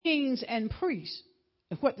kings and priests.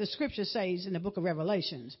 It's what the scripture says in the book of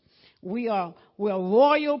Revelations. We're a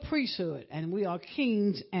royal priesthood, and we are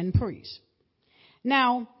kings and priests.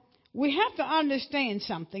 Now, we have to understand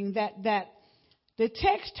something, that the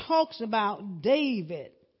text talks about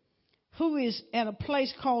David, who is at a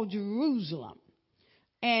place called Jerusalem.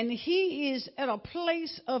 And he is at a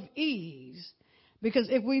place of ease, because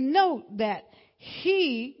if we note that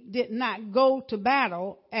he did not go to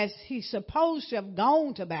battle as he's supposed to have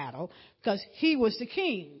gone to battle, because he was the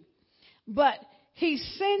king. But he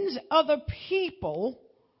sends other people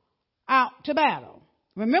out to battle.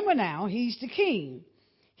 Remember now, he's the king.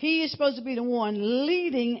 He is supposed to be the one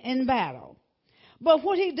leading in battle. But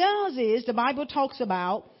what he does is, the Bible talks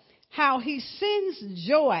about how he sends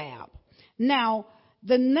Joab. Now,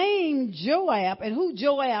 the name Joab, and who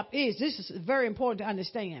Joab is, this is very important to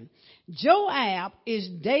understand. Joab is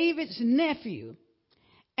David's nephew,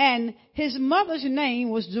 and his mother's name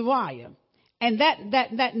was Zeruiah. And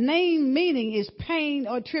that name meaning is pain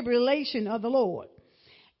or tribulation of the Lord.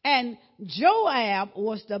 And Joab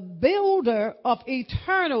was the builder of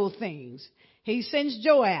eternal things. He sends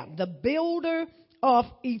Joab, the builder of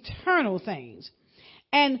eternal things.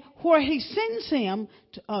 And where he sends him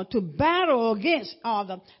to battle against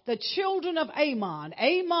the children of Ammon.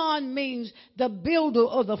 Ammon means the builder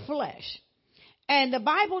of the flesh. And the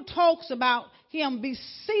Bible talks about him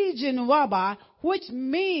besieging Rabbah, which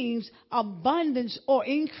means abundance or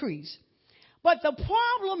increase. But the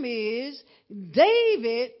problem is,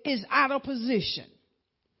 David is out of position.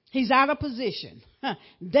 He's out of position.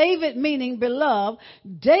 David meaning beloved.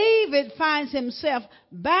 David finds himself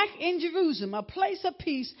back in Jerusalem, a place of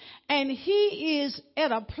peace, and he is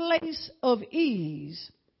at a place of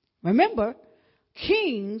ease. Remember,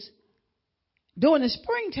 kings, during the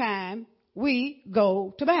springtime, we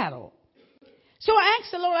go to battle. So I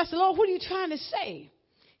asked the Lord, what are you trying to say?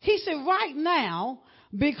 He said, right now,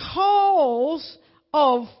 because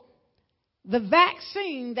of the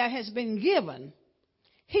vaccine that has been given,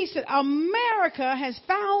 he said, America has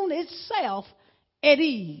found itself at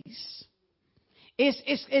ease.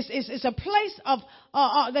 It's a place of,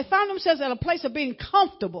 they found themselves at a place of being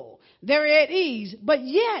comfortable. They're at ease. But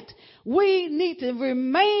yet, we need to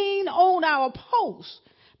remain on our post,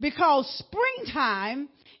 because springtime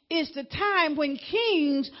is the time when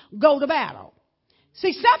kings go to battle.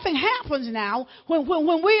 See, something happens now when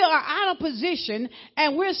we are out of position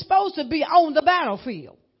and we're supposed to be on the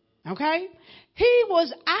battlefield. Okay? He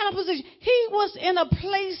was out of position. He was in a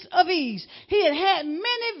place of ease. He had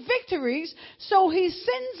many victories, so he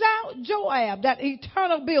sends out Joab, that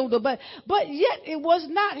eternal builder. But yet it was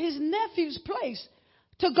not his nephew's place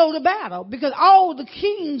to go to battle, because all the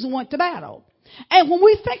kings went to battle. And when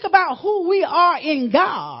we think about who we are in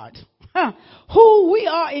God, who we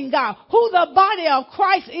are in God, who the body of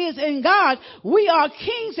Christ is in God, we are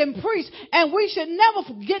kings and priests, and we should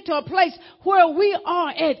never get to a place where we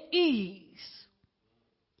are at ease.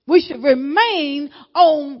 We should remain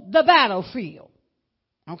on the battlefield.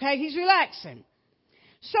 Okay, he's relaxing.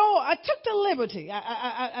 So I took the liberty.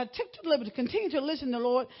 I took the liberty to continue to listen to the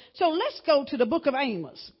Lord. So let's go to the book of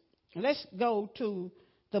Amos. Let's go to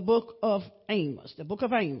the book of Amos. The book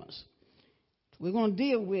of Amos. We're going to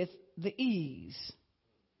deal with the ease.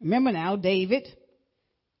 Remember now, David,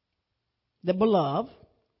 the beloved,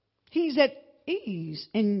 he's at ease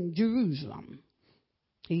in Jerusalem.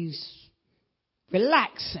 He's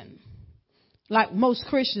relaxing, like most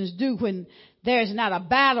Christians do when there's not a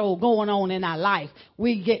battle going on in our life.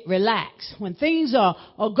 We get relaxed. When things are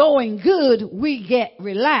going good, we get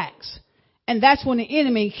relaxed. And that's when the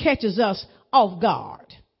enemy catches us off guard.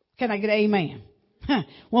 Can I get an amen?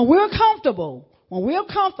 When we're comfortable,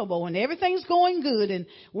 when everything's going good and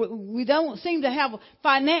we don't seem to have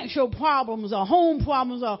financial problems or home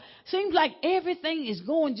problems, or seems like everything is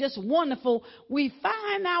going just wonderful, we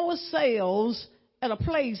find ourselves at a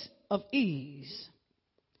place of ease.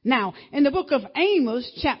 Now, in the book of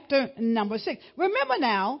Amos, chapter number 6, remember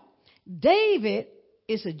now, David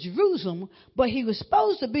is at Jerusalem, but he was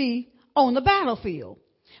supposed to be on the battlefield,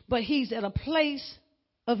 but he's at a place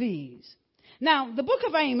of ease. Now, the book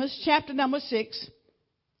of Amos, chapter number 6,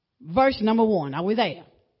 verse number 1. Are we there?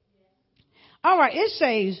 All right, it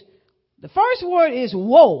says, the first word is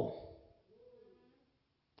woe.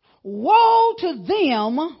 Woe to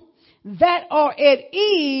them that are at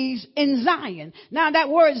ease in Zion. Now, that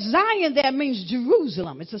word Zion there means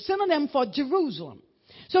Jerusalem. It's a synonym for Jerusalem.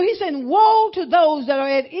 So he said, woe to those that are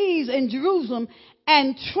at ease in Jerusalem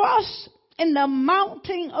and trust in the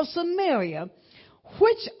mountain of Samaria,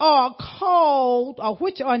 which are called, or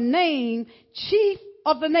which are named chief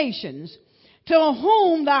of the nations, to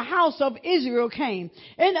whom the house of Israel came.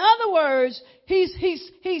 In other words,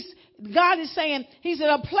 God is saying he's in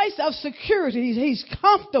a place of security. He's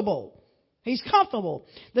comfortable. He's comfortable.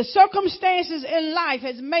 The circumstances in life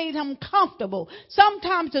has made him comfortable.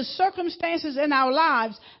 Sometimes the circumstances in our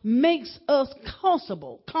lives makes us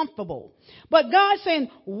comfortable. But God's saying,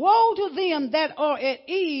 woe to them that are at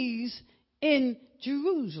ease in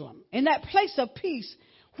Jerusalem, in that place of peace,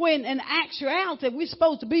 when in actuality we're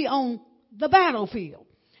supposed to be on the battlefield.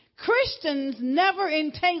 Christians never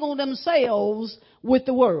entangle themselves with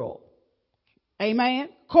the world. Amen.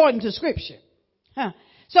 According to Scripture.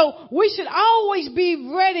 So we should always be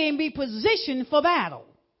ready and be positioned for battle,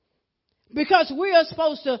 because we are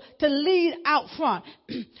supposed to lead out front.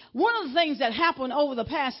 One of the things that happened over the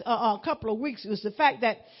past couple of weeks was the fact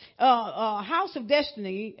that House of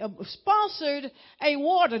Destiny sponsored a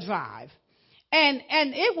water drive. And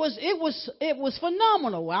it was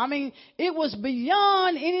phenomenal. I mean, it was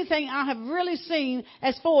beyond anything I have really seen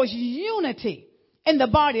as far as unity in the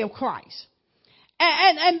body of Christ.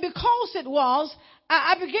 And because it was,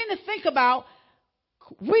 I began to think about,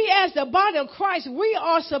 we as the body of Christ, we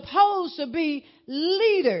are supposed to be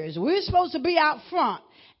leaders. We're supposed to be out front,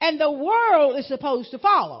 and the world is supposed to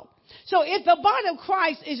follow. So if the body of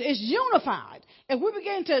Christ is unified, if we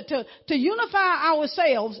begin to unify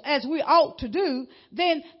ourselves as we ought to do,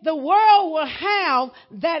 then the world will have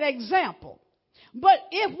that example. But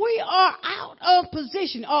if we are out of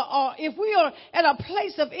position, or if we are at a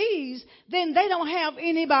place of ease, then they don't have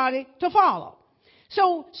anybody to follow.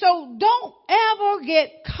 So don't ever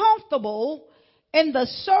get comfortable in the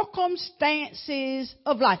circumstances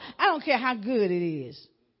of life. I don't care how good it is.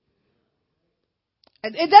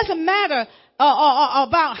 It doesn't matter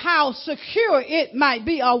about how secure it might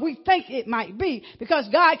be or we think it might be, because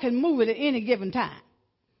God can move it at any given time.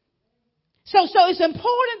 So it's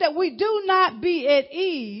important that we do not be at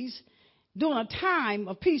ease during a time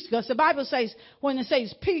of peace, because the Bible says, when it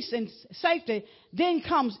says peace and safety, then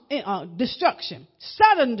comes destruction,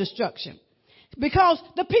 sudden destruction, because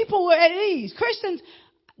the people were at ease. Christians,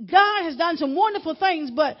 God has done some wonderful things,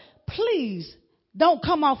 but please don't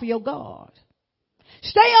come off of your guard.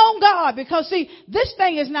 Stay on God, because see, this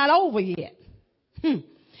thing is not over yet.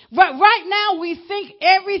 Right now we think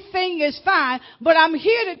everything is fine, but I'm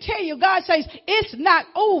here to tell you, God says it's not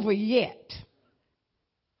over yet.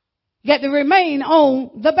 You got to remain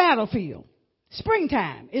on the battlefield.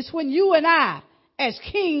 Springtime is when you and I, as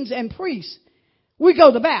kings and priests, we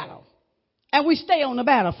go to battle and we stay on the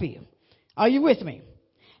battlefield. Are you with me?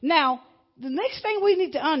 Now, the next thing we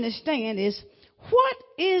need to understand is, what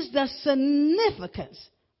is the significance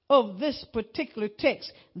of this particular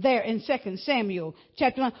text there in 2 Samuel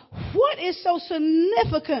chapter 1? What is so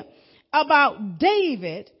significant about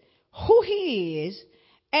David, who he is,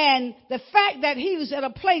 and the fact that he was at a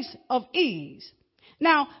place of ease?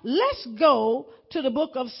 Now, let's go to the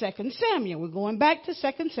book of 2 Samuel. We're going back to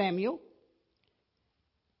 2 Samuel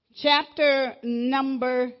chapter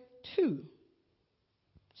number 2.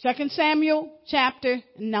 2 Samuel chapter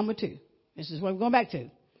number 2. This is what we're going back to.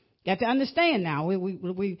 Got to understand now.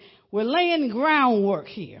 We're laying groundwork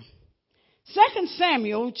here. 2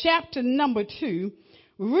 Samuel chapter number 2,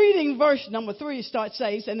 reading verse number 3,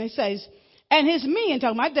 and it says, and his men,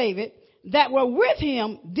 talking about David, that were with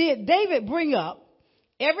him, did David bring up,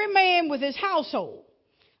 every man with his household,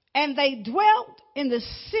 and they dwelt in the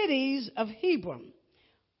cities of Hebron.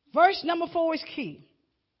 Verse number 4 is key.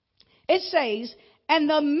 It says, and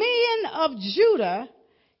the men of Judah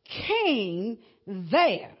came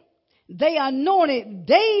there. They anointed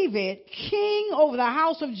David king over the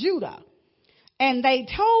house of Judah. And they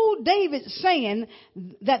told David, saying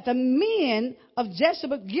that the men of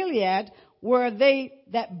Jezebel Gilead were they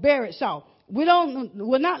that buried Saul. We're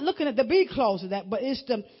not looking at the B clause of that, but it's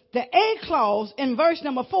the A clause in verse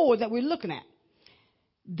number 4 that we're looking at.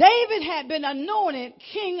 David had been anointed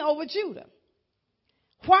king over Judah.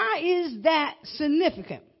 Why is that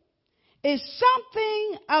significant? It's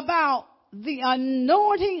something about the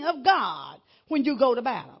anointing of God when you go to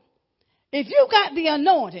battle. If you got the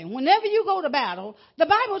anointing, whenever you go to battle, the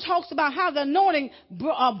Bible talks about how the anointing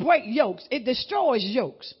breaks yokes. It destroys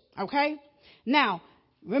yokes. Okay? Now,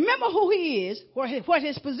 remember who he is, what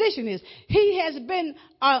his position is. He has been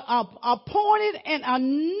appointed and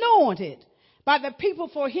anointed by the people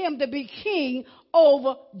for him to be king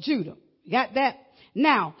over Judah. Got that?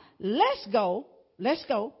 Now, let's go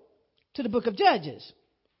to the book of Judges.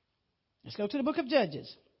 Let's go to the book of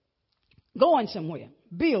Judges. Going somewhere.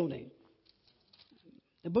 Building.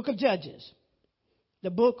 The book of Judges.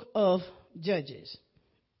 The book of Judges.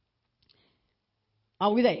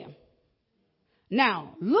 Are we there?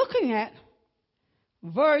 Now, looking at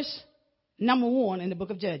verse number 1 in the book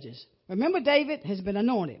of Judges. Remember, David has been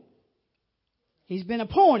anointed. He's been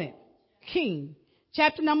appointed king.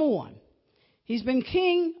 Chapter number 1. He's been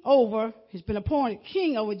appointed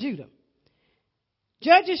king over Judah.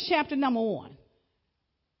 Judges chapter number 1.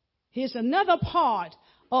 Here's another part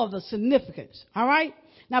of the significance. All right.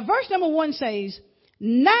 Now, verse number 1 says,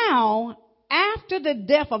 now after the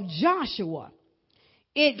death of Joshua,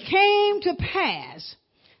 it came to pass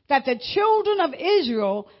that the children of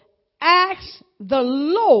Israel asked the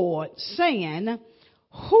Lord, saying,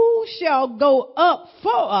 who shall go up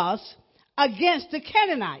for us against the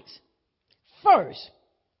Canaanites first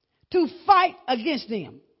to fight against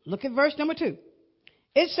them? Look at verse number 2.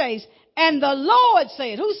 It says, and the Lord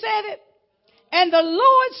said, who said it? And the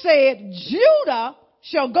Lord said, Judah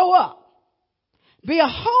shall go up.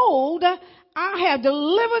 Behold, I have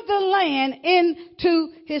delivered the land into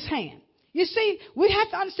his hand. You see, we have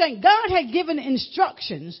to understand God had given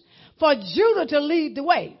instructions for Judah to lead the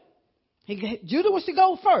way. Judah was to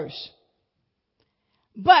go first.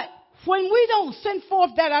 But when we don't send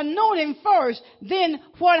forth that anointing first, then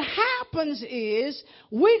what happens is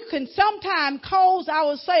we can sometimes cause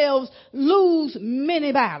ourselves lose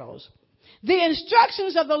many battles. The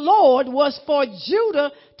instructions of the Lord was for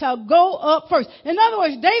Judah to go up first. In other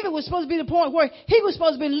words, David was supposed to be the point where he was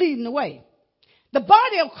supposed to be leading the way. The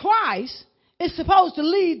body of Christ is supposed to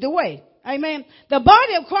lead the way. Amen. The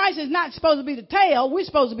body of Christ is not supposed to be the tail. We're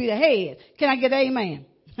supposed to be the head. Can I get amen?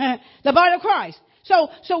 The body of Christ. So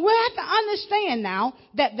we have to understand now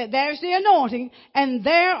that there's the anointing and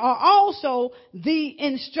there are also the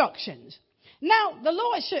instructions. Now, the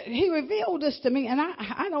Lord, he revealed this to me, and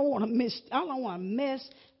I don't want to mess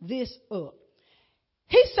this up.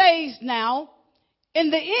 He says now,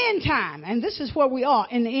 in the end time, and this is where we are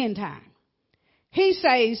in the end time. He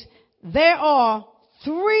says there are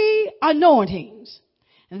 3 anointings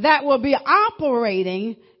that will be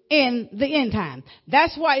operating in the end time.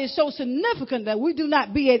 That's why it's so significant that we do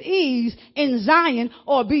not be at ease in Zion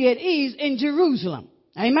or be at ease in Jerusalem.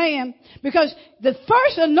 Amen. Because the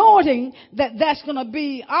first anointing that's going to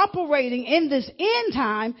be operating in this end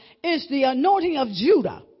time is the anointing of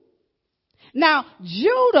Judah. Now,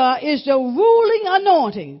 Judah is the ruling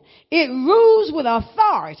anointing. It rules with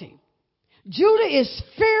authority. Judah is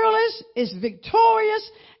fearless, is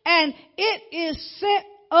victorious, and it is sent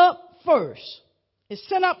up first. It's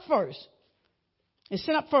sent up first. It's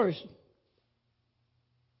sent up first.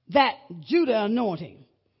 That Judah anointing.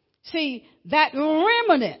 See, that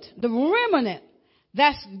remnant, the remnant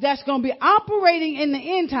that's going to be operating in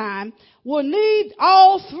the end time will need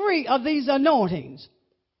all 3 of these anointings.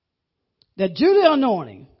 The Judah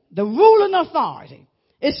anointing, the ruling authority.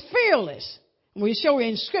 It's fearless. We show you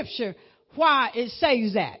in Scripture why it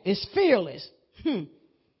says that. It's fearless.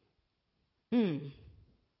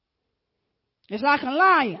 It's like a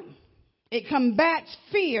lion. It combats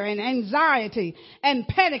fear and anxiety and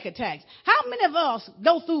panic attacks. How many of us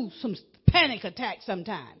go through some panic attacks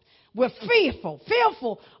sometimes? We're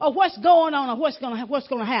fearful of what's going on or what's going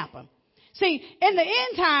to happen. See, in the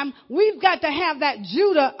end time, we've got to have that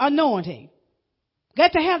Judah anointing.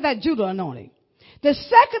 Got to have that Judah anointing. The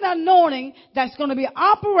second anointing that's going to be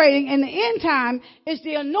operating in the end time is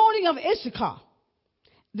the anointing of Issachar.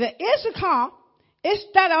 The Issachar, it's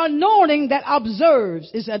that anointing that observes,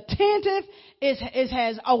 is attentive, it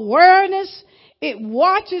has awareness, it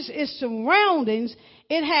watches its surroundings,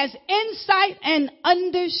 it has insight and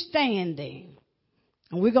understanding.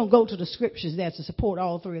 And we're going to go to the scriptures there to support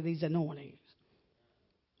all 3 of these anointings.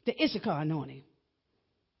 The Issachar anointing.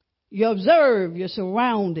 You observe your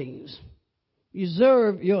surroundings. You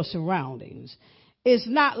observe your surroundings. It's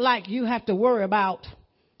not like you have to worry about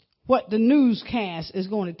what the newscast is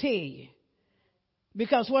going to tell you.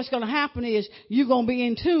 Because what's going to happen is you're going to be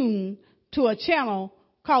in tune to a channel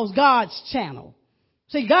called God's channel.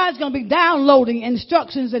 See, God's going to be downloading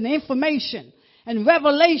instructions and information and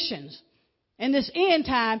revelations in this end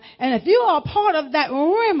time. And if you are a part of that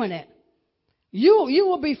remnant, you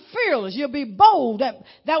will be fearless. You'll be bold.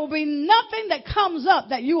 That will be nothing that comes up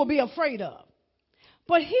that you will be afraid of.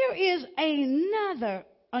 But here is another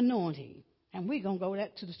anointing. And we're going to go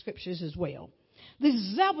to the scriptures as well. The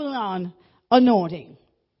Zebulun anointing.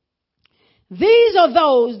 These are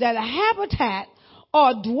those that habitat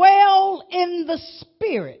or dwell in the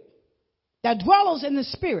spirit. That dwellers in the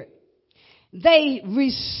spirit. They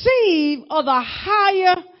receive of the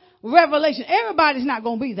higher revelation. Everybody's not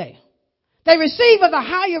going to be there. They receive of the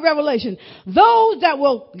higher revelation. Those that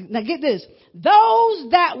will, now get this,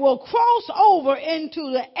 those that will cross over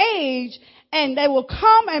into the age and they will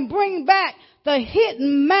come and bring back the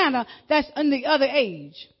hidden manna that's in the other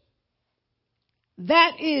age.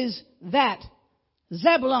 That is that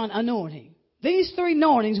Zebulun anointing. These three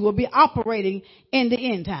anointings will be operating in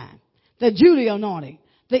the end time. The Judah anointing,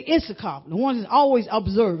 the Issachar, the one that's always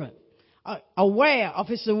observant, aware of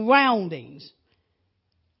his surroundings.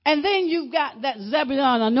 And then you've got that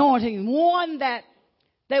Zebulun anointing, one that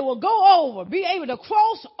they will go over, be able to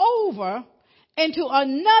cross over into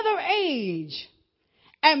another age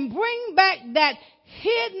and bring back that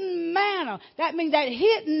hidden manna. That means that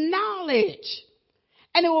hidden knowledge.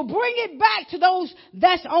 And it will bring it back to those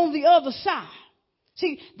that's on the other side.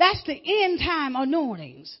 See, that's the end time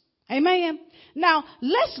anointings. Amen. Now,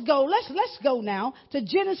 let's go now to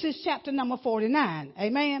Genesis chapter number 49.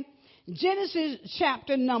 Amen. Genesis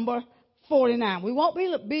chapter number 49. We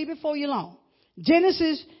won't be before you long.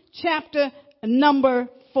 Genesis chapter number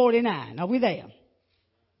 49. Are we there?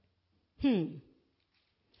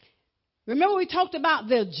 Remember we talked about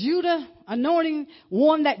the Judah anointing,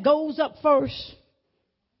 one that goes up first.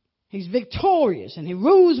 He's victorious and he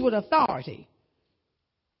rules with authority.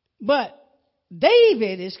 But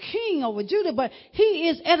David is king over Judah, but he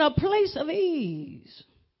is at a place of ease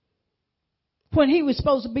when he was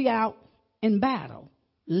supposed to be out in battle,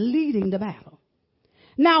 leading the battle.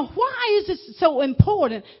 Now, why is it so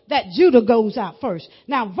important that Judah goes out first?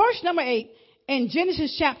 Now, verse number 8 in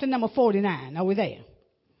Genesis chapter number 49. Are we there?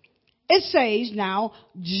 It says, now,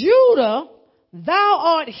 Judah, thou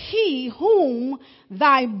art he whom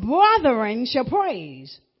thy brethren shall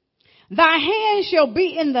praise. Thy hand shall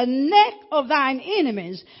be in the neck of thine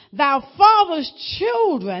enemies. Thy father's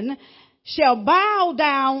children shall bow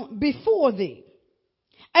down before thee.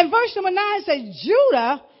 And verse number 9 says,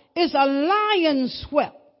 Judah is a lion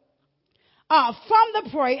swept from the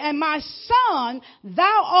prey, and my son,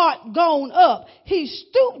 thou art gone up. He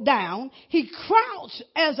stooped down, he crouched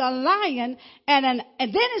as a lion, and then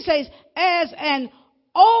it says, as an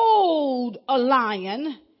old a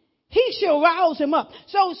lion, he shall rouse him up.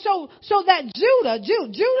 So that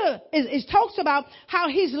Judah is talks about how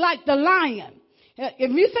he's like the lion.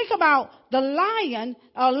 If you think about the lion,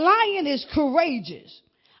 a lion is courageous.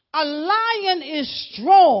 A lion is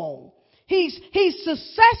strong. He's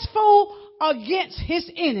successful against his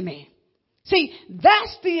enemy. See,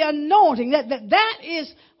 that's the anointing. That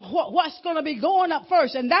is what's going to be going up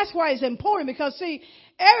first. And that's why it's important, because, see,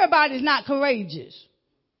 everybody's not courageous.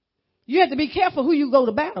 You have to be careful who you go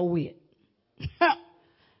to battle with.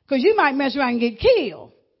 Because you might mess around and get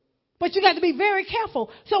killed. But you got to be very careful.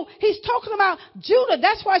 So he's talking about Judah.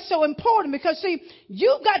 That's why it's so important, because, see,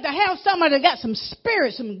 you got to have somebody that got some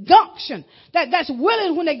spirit, some gumption, that's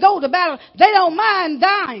willing when they go to battle. They don't mind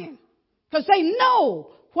dying, because they know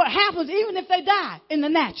what happens even if they die in the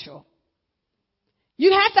natural.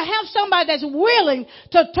 You have to have somebody that's willing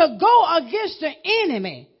to go against the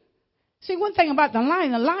enemy. See, one thing about the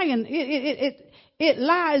lion, it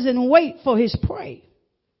lies in wait for his prey.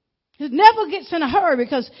 It never gets in a hurry,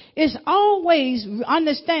 because it's always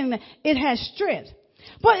understanding that it has strength.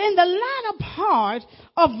 But in the latter part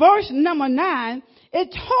of verse number 9,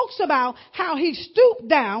 it talks about how he stooped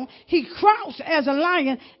down, he crouched as a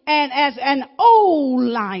lion and as an old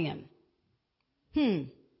lion.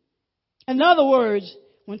 In other words,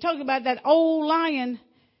 when talking about that old lion,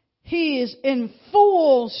 he is in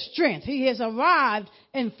full strength. He has arrived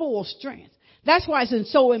in full strength. That's why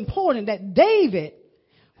it's so important that David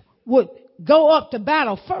would go up to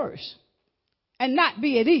battle first and not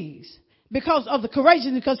be at ease because of the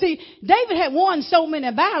courageous. Because, see, David had won so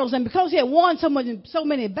many battles, and because he had won so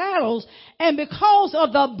many battles, and because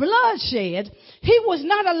of the bloodshed, he was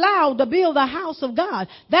not allowed to build the house of God.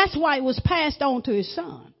 That's why it was passed on to his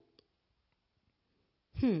son.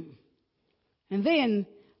 And then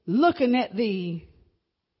looking at the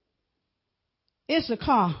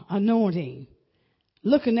Issachar anointing,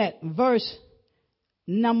 looking at verse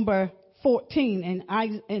number 14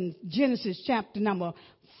 in Genesis chapter number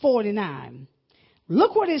 49.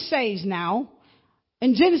 Look what it says now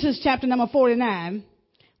in Genesis chapter number 49,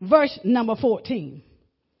 verse number 14.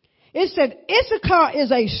 It said, Issachar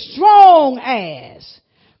is a strong ass,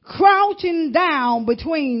 crouching down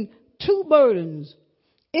between two burdens.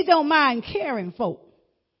 It don't mind carrying folk.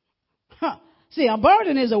 See, a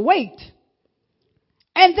burden is a weight.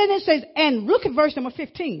 And then it says, and look at verse number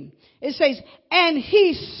 15. It says, and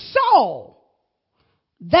he saw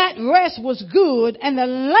that rest was good, and the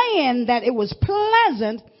land that it was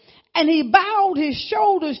pleasant, and he bowed his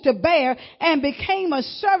shoulders to bear and became a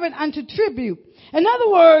servant unto tribute. In other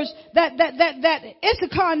words, that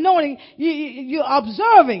Issachar anointing, you're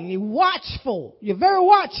observing, you're watchful, you're very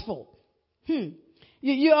watchful.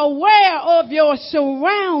 You're aware of your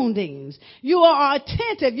surroundings. You are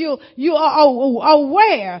attentive. You are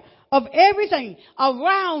aware of everything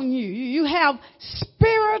around you. You have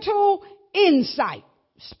spiritual insight.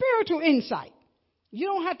 Spiritual insight. You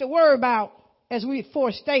don't have to worry about, as we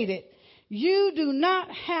forestated, you do not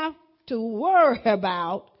have to worry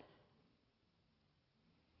about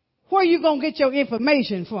where you're going to get your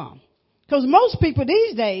information from. Because most people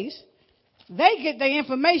these days, they get their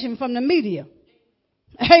information from the media.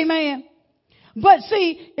 Amen. But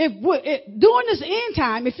see, during this end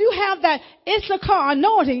time, if you have that Issachar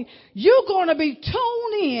anointing, you're going to be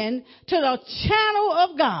tuned in to the channel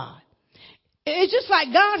of God. It's just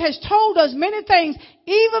like God has told us many things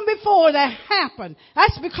even before that happened.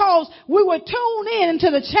 That's because we were tuned in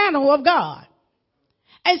to the channel of God.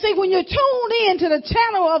 And see, when you're tuned in to the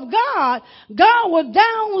channel of God, God will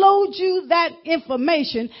download you that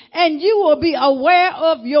information and you will be aware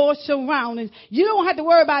of your surroundings. You don't have to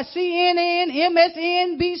worry about CNN,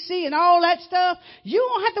 MSNBC and all that stuff. You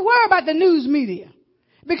don't have to worry about the news media.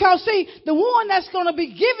 Because see, the one that's going to be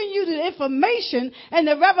giving you the information and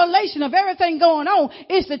the revelation of everything going on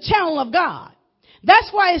is the channel of God.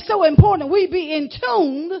 That's why it's so important we be in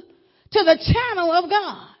tune to the channel of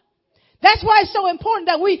God. That's why it's so important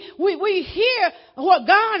that we hear what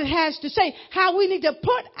God has to say, how we need to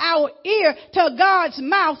put our ear to God's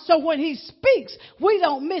mouth so when he speaks, we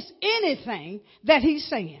don't miss anything that he's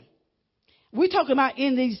saying. We're talking about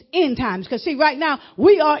in these end times because see, right now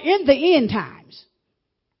we are in the end times.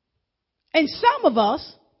 And some of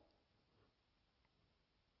us,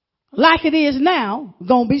 like it is now,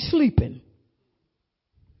 going to be sleeping.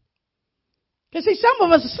 Because see, some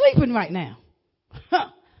of us are sleeping right now.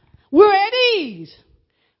 We're at ease,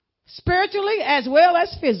 spiritually as well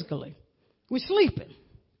as physically. We're sleeping.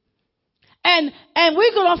 And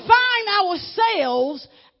we're going to find ourselves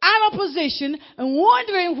out of position and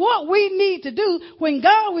wondering what we need to do when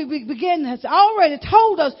God has already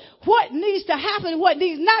told us what needs to happen and what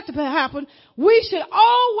needs not to happen. We should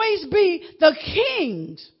always be the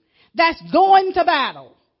kings that's going to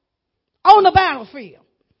battle on the battlefield.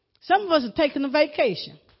 Some of us are taking a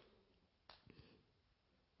vacation.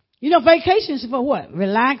 You know, vacation is for what?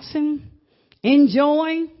 Relaxing,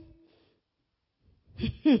 enjoying.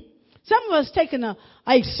 Some of us taking a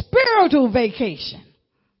spiritual vacation.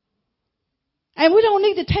 And we don't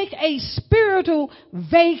need to take a spiritual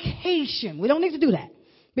vacation. We don't need to do that.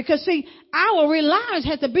 Because see, our reliance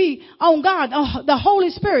has to be on God, on the Holy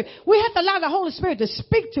Spirit. We have to allow the Holy Spirit to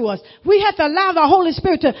speak to us. We have to allow the Holy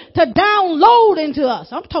Spirit to download into us.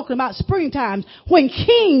 I'm talking about springtime when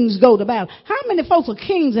kings go to battle. How many folks are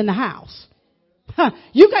kings in the house?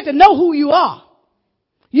 You got to know who you are.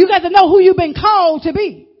 You got to know who you've been called to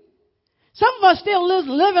be. Some of us still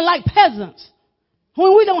living like peasants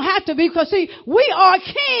when we don't have to be, because see, we are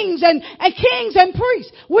kings and kings and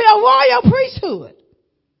priests. We are royal priesthood.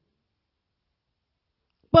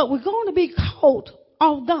 But we're going to be caught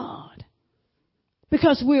off guard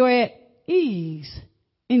because we're at ease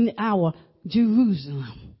in our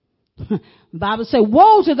Jerusalem. The Bible says,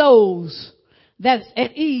 woe to those that's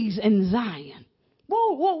at ease in Zion.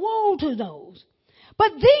 Woe to those.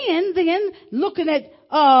 But then looking at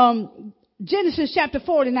Genesis chapter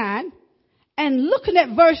 49 and looking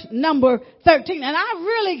at verse number 13, and I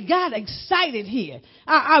really got excited here.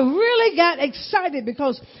 I really got excited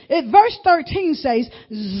because verse 13 says,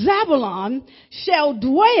 Zebulun shall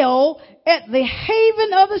dwell at the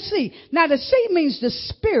haven of the sea. Now the sea means the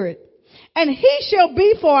spirit. And he shall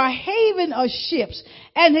be for a haven of ships,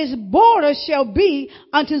 and his border shall be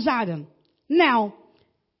unto Zidon. Now,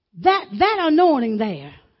 that anointing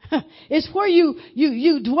there is where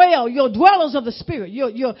you dwell, your dwellers of the spirit.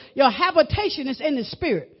 Your habitation is in the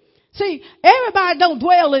spirit. See, everybody don't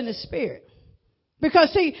dwell in the spirit.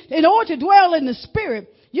 Because see, in order to dwell in the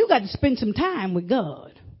spirit, you got to spend some time with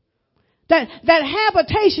God. That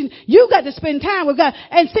habitation, you got to spend time with God.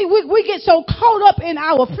 And see, we get so caught up in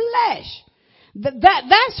our flesh.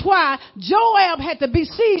 That's why Joab had to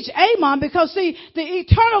besiege Ammon, because see, the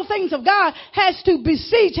eternal things of God has to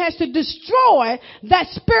besiege, has to destroy that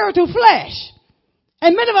spiritual flesh.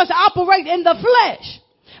 And many of us operate in the flesh.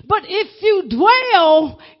 But if you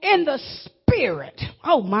dwell in the spirit,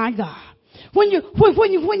 oh my God. When you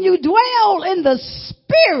dwell in the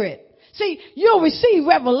spirit, see, you'll receive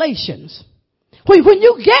revelations. When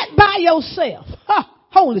you get by yourself,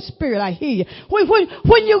 Holy Spirit, I hear you.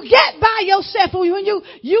 When you get by yourself, when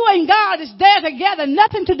you and God is there together,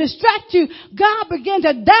 nothing to distract you, God begins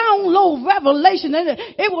to download revelation, and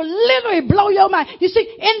it will literally blow your mind. You see,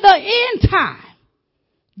 in the end time,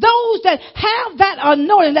 those that have that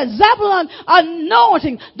anointing, that Zebulun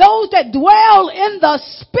anointing, those that dwell in the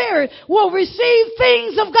Spirit will receive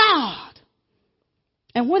things of God.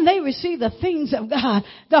 And when they receive the things of God,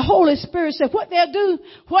 the Holy Spirit said what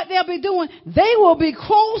they'll be doing, they will be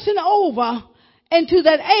crossing over into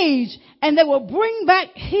that age, and they will bring back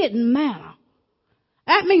hidden manna.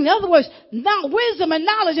 That means, in other words, now wisdom and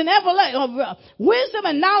knowledge and wisdom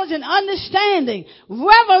and knowledge and understanding,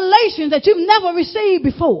 revelations that you've never received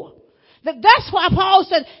before. That's why Paul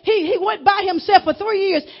said he went by himself for 3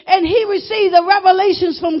 years and he received the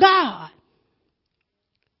revelations from God.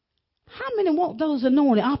 How many want those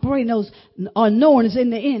anointing, operating those anointings in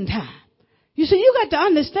the end time? You see, you got to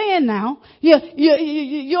understand now, you're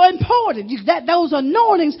important. Those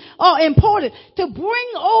anointings are important to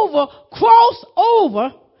cross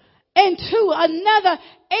over into another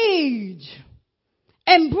age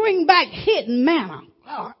and bring back hidden manna.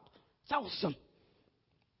 Oh, it's awesome.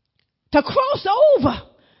 To cross over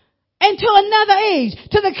into another age,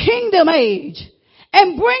 to the kingdom age,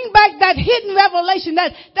 and bring back that hidden revelation,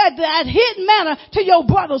 that hidden manna to your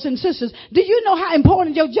brothers and sisters. Do you know how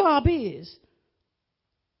important your job is?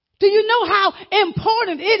 Do you know how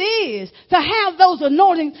important it is to have those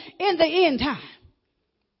anointings in the end time?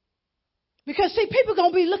 Because see, people are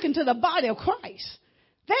going to be looking to the body of Christ.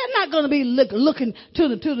 They're not going to be looking to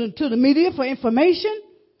the media for information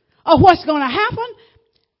or what's going to happen.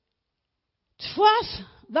 Trust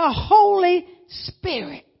the Holy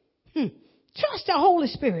Spirit. Trust the Holy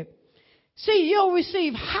Spirit. See, you'll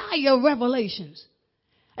receive higher revelations.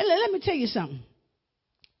 And let me tell you something.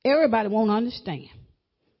 Everybody won't understand.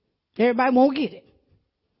 Everybody won't get it.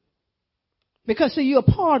 Because, see, you're a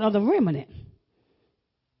part of the remnant.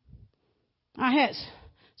 I had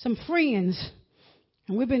some friends,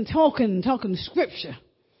 and we've been talking scripture.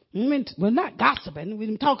 We're not gossiping. We've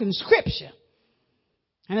been talking scripture.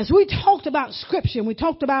 And as we talked about scripture, and we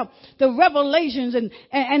talked about the revelations and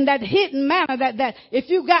that hidden manna that if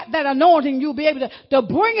you got that anointing, you'll be able to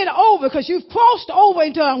bring it over because you've crossed over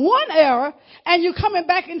into one era and you're coming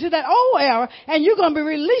back into that old era and you're going to be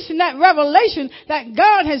releasing that revelation that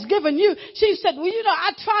God has given you. She said, well,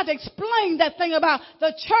 I tried to explain that thing about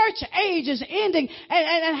the church age is ending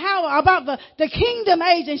and how about the kingdom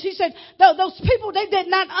age. And she said, those people, they did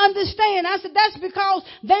not understand. I said, that's because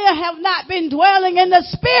they have not been dwelling in the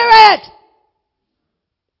Spirit.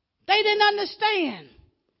 They didn't understand.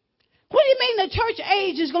 What do you mean the church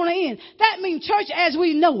age is going to end? That means church as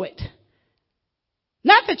we know it.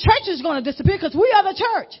 Not the church is going to disappear because we are the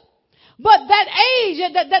church. But that age,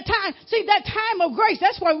 that time, see, that time of grace,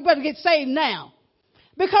 that's why we better get saved now.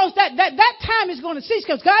 Because that time is going to cease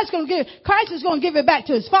because Christ is going to give it back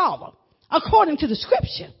to his Father according to the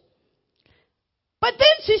scripture. But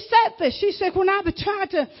then she said this. She said, when I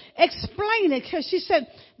tried to explain it, because she said,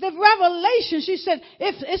 the revelation, she said,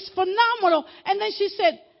 it's phenomenal. And then she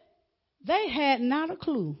said, they had not a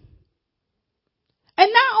clue.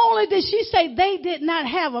 And not only did she say they did not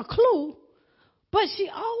have a clue, but she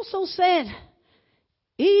also said,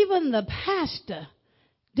 even the pastor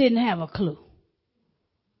didn't have a clue.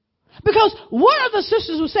 Because one of the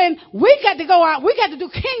sisters was saying, we got to go out, we got to do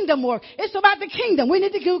kingdom work. It's about the kingdom. We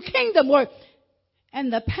need to do kingdom work.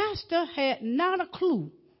 And the pastor had not a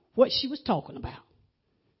clue what she was talking about.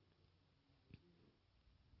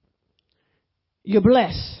 You're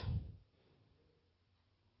blessed.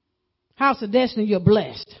 House of Destiny, you're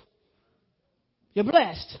blessed. You're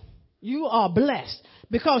blessed. You are blessed.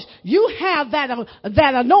 Because you have that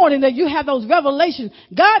anointing, that you have those revelations.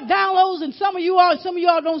 God downloads in some of you all, and some of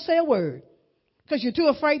y'all don't say a word. Because you're too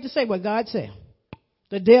afraid to say what God said.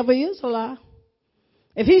 The devil is a lie.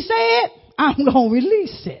 If he said, I'm going to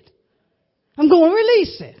release it. I'm going to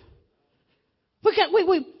release it.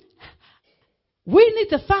 We need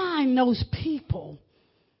to find those people.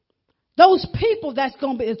 Those people that's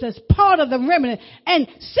part of the remnant and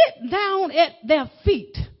sit down at their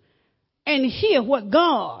feet and hear what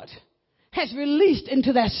God has released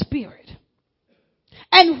into that spirit.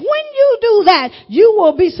 And when you do that, you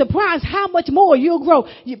will be surprised how much more you'll grow.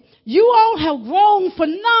 You all have grown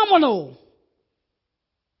phenomenal.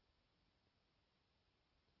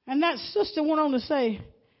 And that sister went on to say,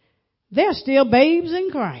 they're still babes in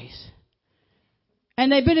Christ.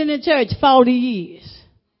 And they've been in the church 40 years.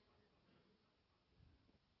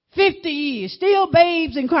 50 years. Still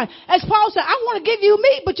babes in Christ. As Paul said, I want to give you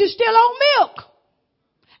meat, but you're still on milk.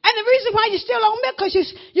 And the reason why you're still on milk,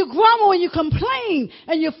 because you grumble and you complain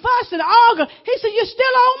and you fuss and argue. He said, you're still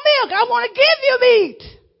on milk. I want to give you meat.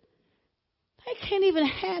 They can't even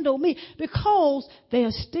handle meat because they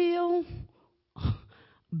are still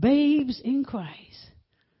babes in Christ.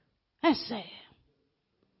 That's sad.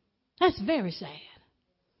 That's very sad.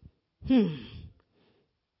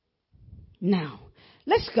 Now,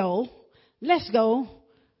 let's go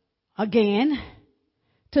again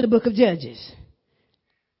to the book of Judges.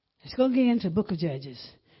 Let's go again to the book of Judges.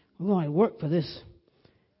 We're going to work for this.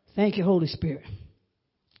 Thank you, Holy Spirit.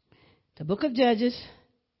 The book of Judges,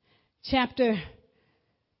 chapter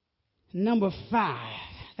number 5. I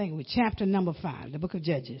think it was chapter number 5, the book of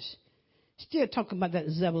Judges. Still talking about that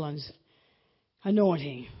Zebulun's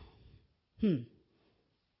anointing.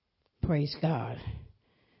 Praise God.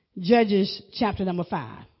 Judges chapter number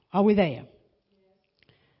 5. Are we there?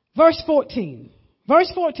 Verse 14.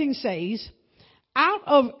 Verse 14 says, out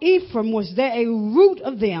of Ephraim was there a root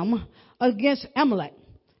of them against Amalek.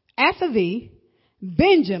 After thee,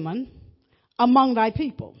 Benjamin among thy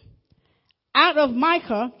people. Out of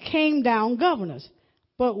Micah came down governors.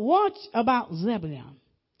 But watch about Zebulun.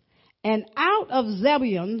 And out of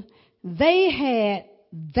Zebulun they had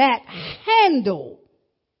that handle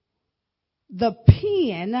the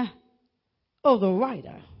pen of the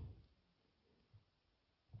writer.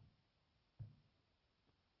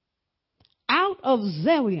 Out of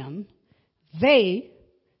Zebulun they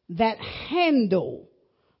that handle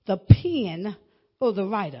the pen of the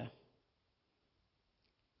writer.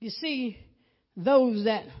 You see, those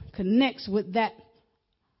that connects with that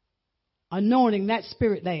anointing, that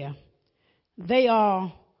spirit there, they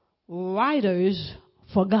are writers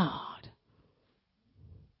for God.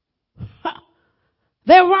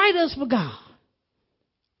 They're writers for God.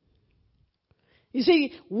 You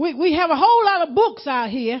see, we have a whole lot of books out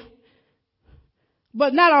here,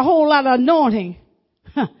 but not a whole lot of anointing.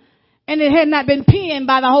 And it had not been penned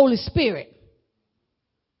by the Holy Spirit.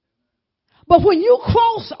 But when you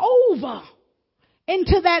cross over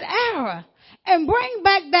into that era and bring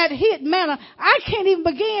back that hidden manna, I can't even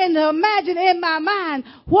begin to imagine in my mind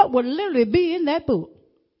what would literally be in that book.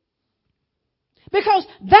 Because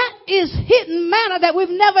that is hidden manna that we've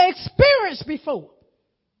never experienced before.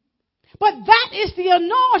 But that is the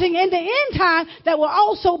anointing in the end time that will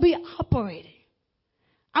also be operating.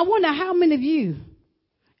 I wonder how many of you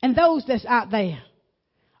and those that's out there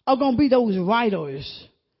are going to be those writers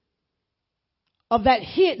of that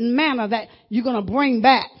hidden manna that you're going to bring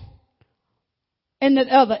back in that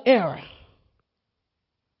other era.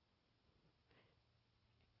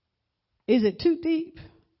 Is it too deep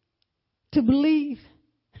to believe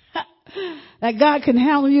that God can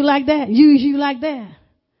handle you like that, use you like that?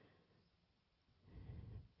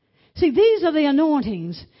 See, these are the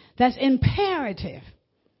anointings that's imperative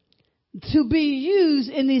to be used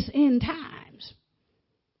in these end times.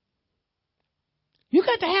 You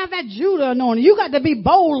got to have that Judah anointing. You got to be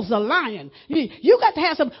bold as a lion. You got to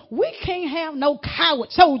have some. We can't have no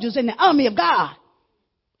coward soldiers in the army of God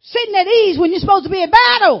sitting at ease when you're supposed to be in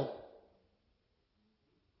battle.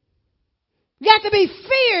 You got to be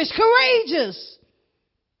fierce, courageous.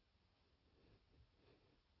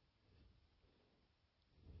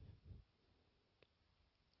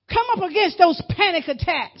 Come up against those panic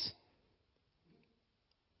attacks.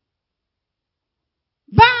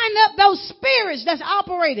 Bind up those spirits that's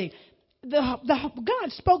operating. God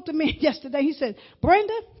spoke to me yesterday. He said,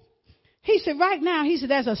 Brenda, he said, right now, he said,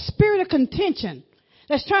 there's a spirit of contention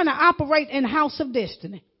that's trying to operate in the house of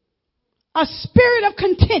destiny. A spirit of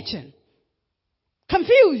contention.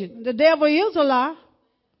 Confusion. The devil is a lie.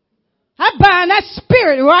 I bind that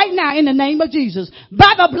spirit right now in the name of Jesus.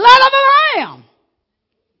 By the blood of the Lamb.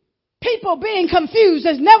 People being confused.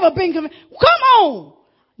 There's never been confused. Come on.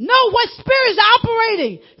 Know what spirit is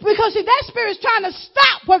operating. Because see, that spirit is trying to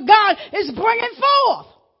stop what God is bringing forth.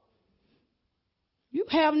 You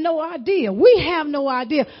have no idea. We have no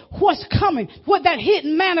idea what's coming, what that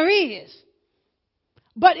hidden manner is.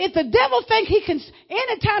 But if the devil think he can,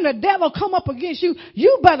 anytime the devil come up against you,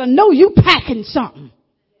 you better know you packing something.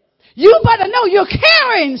 You better know you're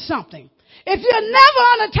carrying something. If you're never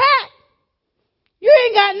on attack, you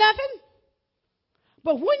ain't got nothing.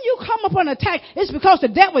 But when you come up on attack, it's because the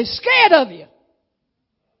devil is scared of you.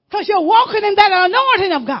 Because you're walking in that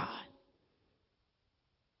anointing of God.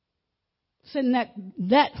 Saying I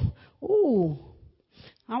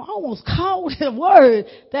almost called it a word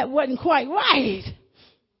that wasn't quite right.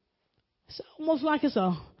 It's almost like it's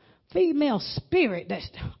a female spirit that's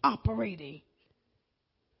operating.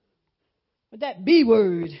 But that B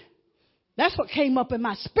word, that's what came up in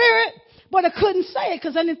my spirit, but I couldn't say it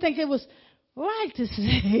because I didn't think it was right to say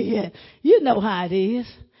it. You know how it is.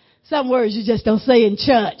 Some words you just don't say in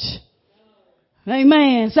church.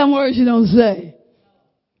 Amen. Some words you don't say.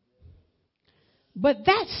 But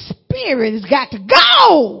that spirit has got to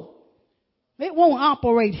go. It won't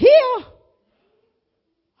operate here.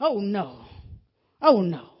 Oh no. Oh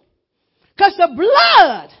no. Because the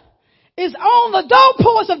blood is on the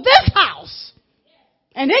doorpost of this house.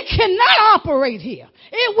 And it cannot operate here.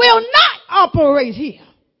 It will not operate here.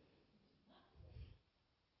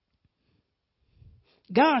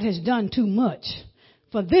 God has done too much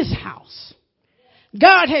for this house.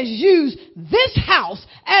 God has used this house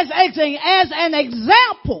as an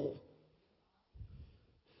example.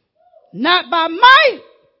 Not by might,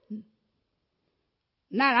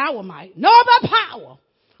 not our might, nor by power,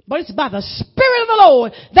 but it's by the Spirit of the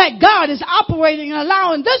Lord that God is operating and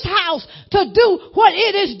allowing this house to do what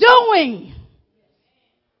it is doing.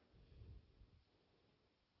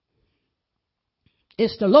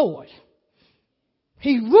 It's the Lord.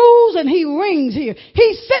 He rules and he reigns here.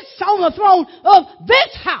 He sits on the throne of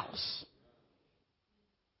this house.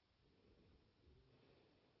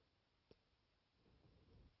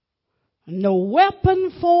 No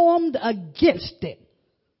weapon formed against it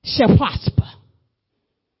shall prosper.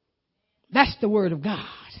 That's the word of God.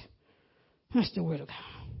 That's the word of God.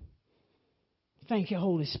 Thank you,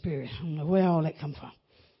 Holy Spirit. I don't know where all that come from.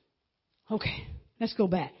 Okay, let's go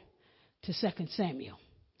back to 2 Samuel,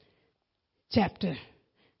 chapter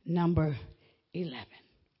number 11.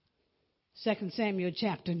 2 Samuel,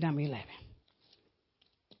 chapter number 11.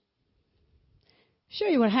 Show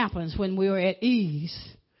you what happens when we are at ease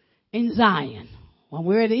in Zion. When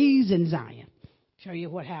we're at ease in Zion. Show you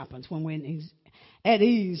what happens when we're at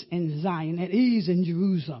ease in Zion, at ease in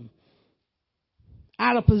Jerusalem.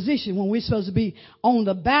 Out of position when we're supposed to be on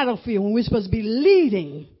the battlefield, when we're supposed to be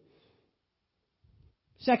leading.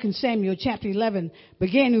 2 Samuel chapter 11,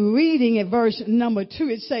 begin reading at verse number 2.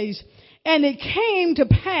 It says, and it came to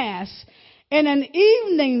pass in an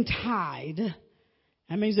evening tide,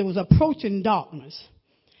 that means it was approaching darkness,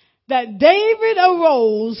 that David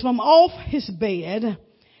arose from off his bed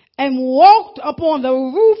and walked upon the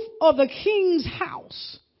roof of the king's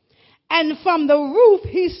house. And from the roof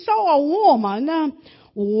he saw a woman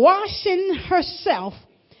washing herself,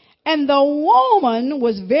 and the woman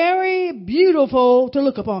was very beautiful to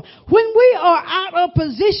look upon. When we are out of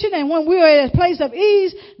position and when we are at a place of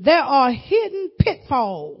ease, there are hidden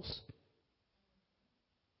pitfalls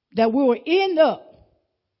that we will end up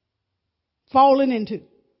falling into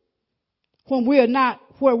when we are not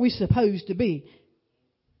where we're supposed to be.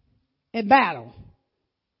 At battle,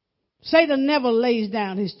 Satan never lays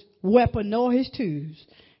down his weapon nor his tools.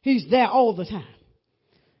 He's there all the time.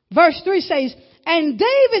 Verse 3 says, and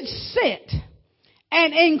David sent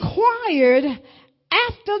and inquired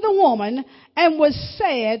after the woman and one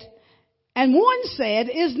said,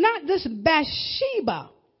 is not this Bathsheba,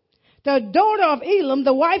 the daughter of Elam,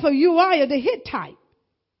 the wife of Uriah the Hittite?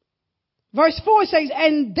 Verse 4 says,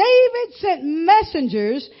 and David sent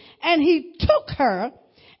messengers, and he took her,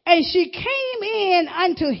 and she came in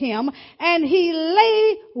unto him, and he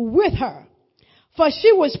lay with her. For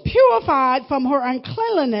she was purified from her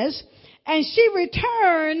uncleanness, and she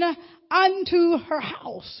returned unto her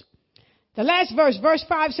house. The last verse, verse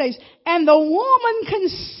 5 says, and the woman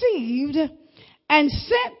conceived and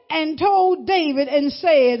sent and told David and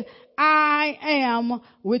said, I am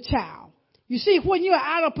with child. You see, when you're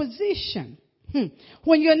out of position,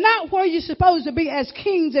 when you're not where you're supposed to be as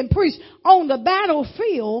kings and priests on the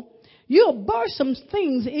battlefield, you'll burst some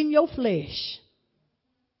things in your flesh.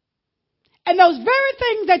 And those very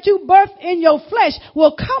things that you birth in your flesh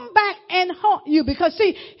will come back and haunt you. Because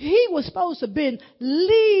see, he was supposed to have been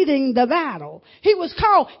leading the battle. He was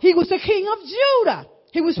the king of Judah.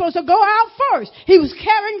 He was supposed to go out first. He was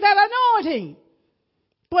carrying that anointing.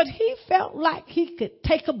 But he felt like he could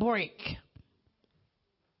take a break.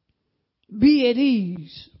 Be at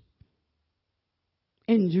ease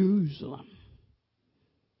in Jerusalem.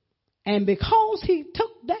 And because he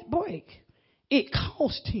took that break, it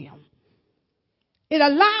cost him. It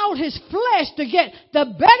allowed his flesh to get the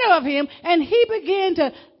better of him, and he began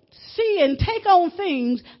to see and take on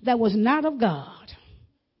things that was not of God.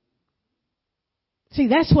 See,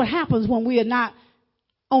 that's what happens when we are not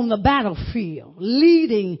on the battlefield,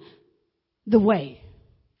 leading the way.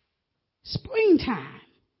 Springtime.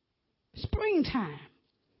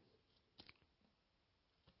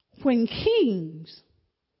 When kings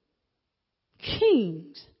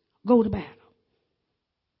go to battle.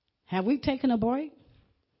 Have we taken a break?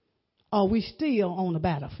 Or are we still on the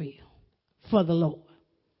battlefield for the Lord?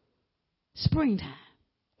 Springtime.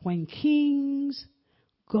 When kings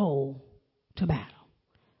go to battle.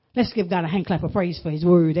 Let's give God a hand clap of praise for his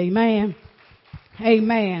word. Amen.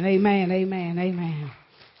 Amen. Amen. Amen. Amen.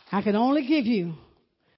 I can only give you